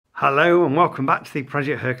Hello and welcome back to the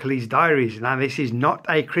Project Hercules Diaries. Now this is not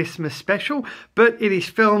a Christmas special, but it is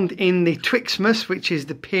filmed in the Twixtmas, which is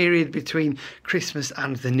the period between Christmas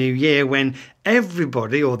and the New Year when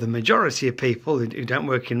everybody, or the majority of people who don't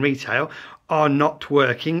work in retail, are not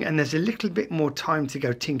working, and there's a little bit more time to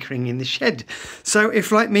go tinkering in the shed. So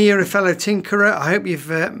if, like me, you're a fellow tinkerer, I hope you've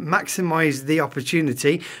maximised the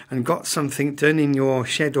opportunity and got something done in your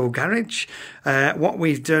shed or garage. What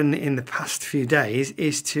we've done in the past few days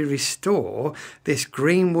is to restore this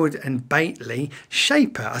Greenwood and Bately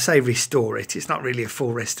shaper. I say restore it, it's not really a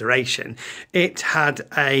full restoration. It had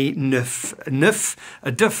a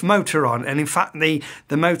duff motor on, and in fact the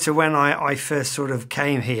motor, when I first sort of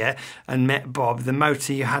came here and met Bob, the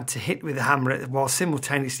motor you had to hit with the hammer while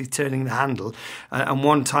simultaneously turning the handle, and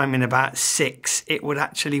one time in about 6 it would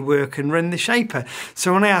actually work and run the shaper.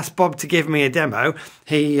 So when I asked Bob to give me a demo,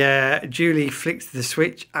 he duly flicked the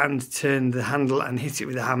switch and turned the handle and hit it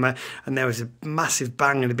with the hammer, and there was a massive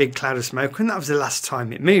bang and a big cloud of smoke, and that was the last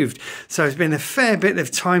time it moved. So it's been a fair bit of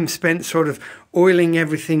time spent sort of oiling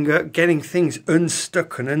everything up, getting things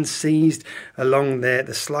unstuck and unseized along there,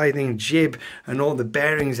 the sliding jib and all the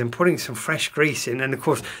bearings, and putting some fresh grease in. And of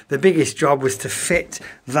course the biggest job was to fit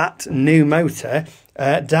that new motor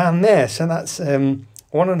down there. So that's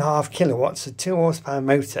 1.5 kilowatts, a 2 horsepower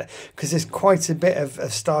motor, because there's quite a bit of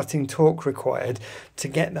starting torque required to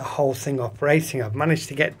get the whole thing operating. I've managed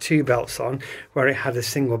to get 2 belts on where it had a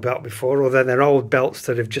single belt before, although they're old belts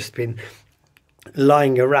that have just been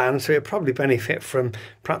lying around, so it'll probably benefit from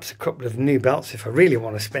perhaps a couple of new belts if I really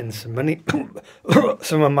want to spend some money,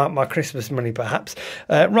 some of my Christmas money perhaps.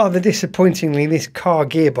 Rather disappointingly, this car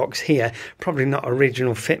gearbox here, probably not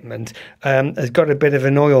original fitment, has got a bit of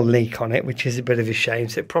an oil leak on it, which is a bit of a shame,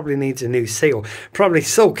 so it probably needs a new seal. Probably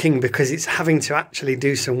sulking because it's having to actually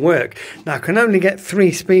do some work. Now I can only get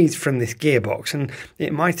 3 speeds from this gearbox, and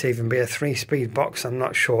it might even be a 3-speed box, I'm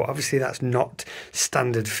not sure. Obviously that's not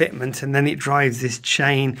standard fitment, and then it drives this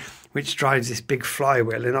chain which drives this big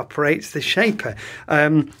flywheel and operates the shaper.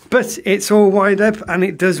 But it's all wired up and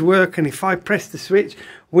it does work, and if I press the switch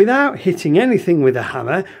without hitting anything with a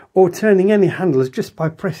hammer or turning any handles, just by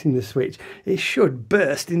pressing the switch, it should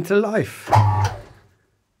burst into life.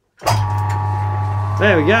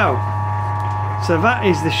 There we go. So that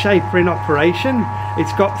is the shaper in operation.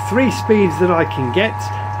 It's got 3 speeds that I can get.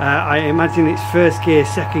 I imagine it's 1st gear,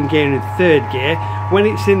 2nd gear and 3rd gear. When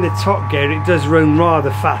it's in the top gear it does run rather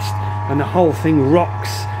fast, and the whole thing rocks.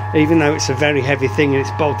 Even though it's a very heavy thing and it's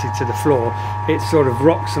bolted to the floor, it sort of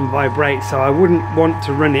rocks and vibrates, so I wouldn't want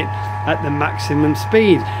to run it at the maximum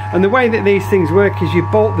speed. And the way that these things work is you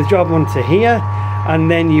bolt the job onto here, and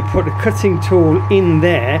then you put a cutting tool in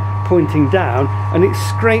there pointing down, and it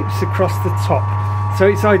scrapes across the top. So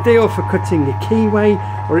it's ideal for cutting a keyway,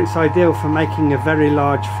 or it's ideal for making a very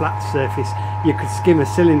large flat surface. You could skim a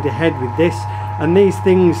cylinder head with this, and these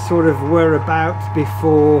things sort of were about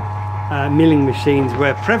before milling machines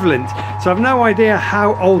were prevalent. So I've no idea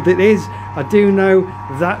how old it is. I do know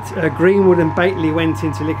that Greenwood and Bately went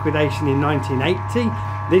into liquidation in 1980.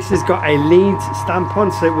 This has got a Leeds stamp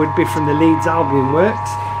on, so it would be from the Leeds Albion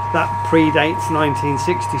Works. That predates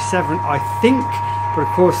 1967, I think. But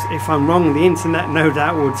of course, if I'm wrong, the internet no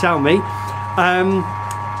doubt will tell me.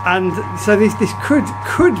 And so this could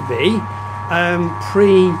be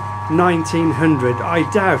pre-1900. I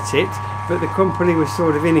doubt it, but the company was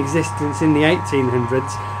sort of in existence in the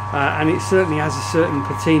 1800s, and it certainly has a certain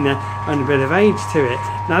patina and a bit of age to it.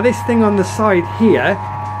 Now this thing on the side here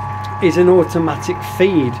is an automatic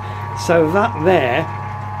feed, so that there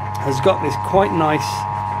has got this quite nice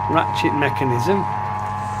ratchet mechanism.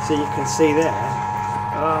 So you can see there.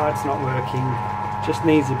 Oh, it's not working. Just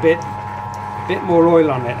needs a bit more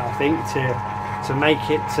oil on it, I think, to make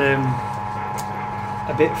it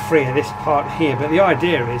a bit freer, this part here. But the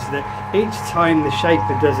idea is that each time the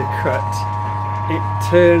shaper does a cut, it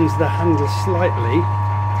turns the handle slightly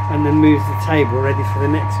and then moves the table ready for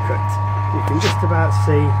the next cut. You can just about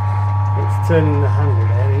see it's turning the handle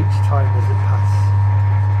there each time as it passes.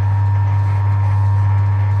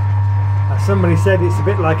 Somebody said it's a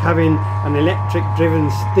bit like having an electric driven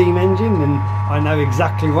steam engine, and I know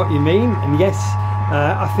exactly what you mean, and yes,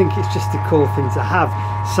 I think it's just a cool thing to have.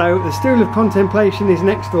 So the stool of contemplation is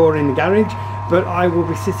next door in the garage, but I will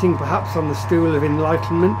be sitting perhaps on the stool of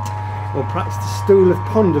enlightenment, or perhaps the stool of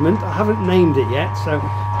pondament. I haven't named it yet, so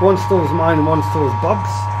one stool's mine and one stool's Bob's.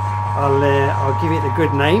 I'll give it a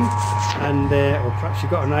good name, and or perhaps you've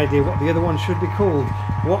got an idea what the other one should be called.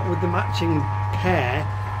 What would the matching pair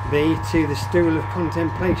be to the stool of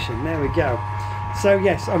contemplation? There we go. So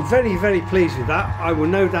yes, I'm very, very pleased with that. I will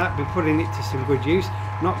no doubt be putting it to some good use.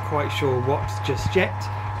 Not quite sure what just yet,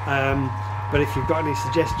 But if you've got any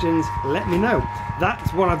suggestions, let me know.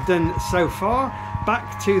 That's what I've done so far.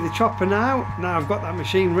 Back to the chopper now. Now I've got that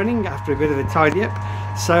machine running after a bit of a tidy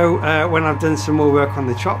up. So when I've done some more work on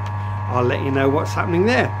the chop, I'll let you know what's happening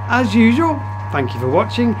there. As usual, thank you for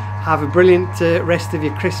watching. Have a brilliant rest of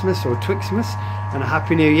your Christmas or Twixtmas, and a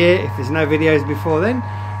Happy New Year. If there's no videos before then,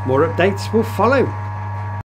 more updates will follow.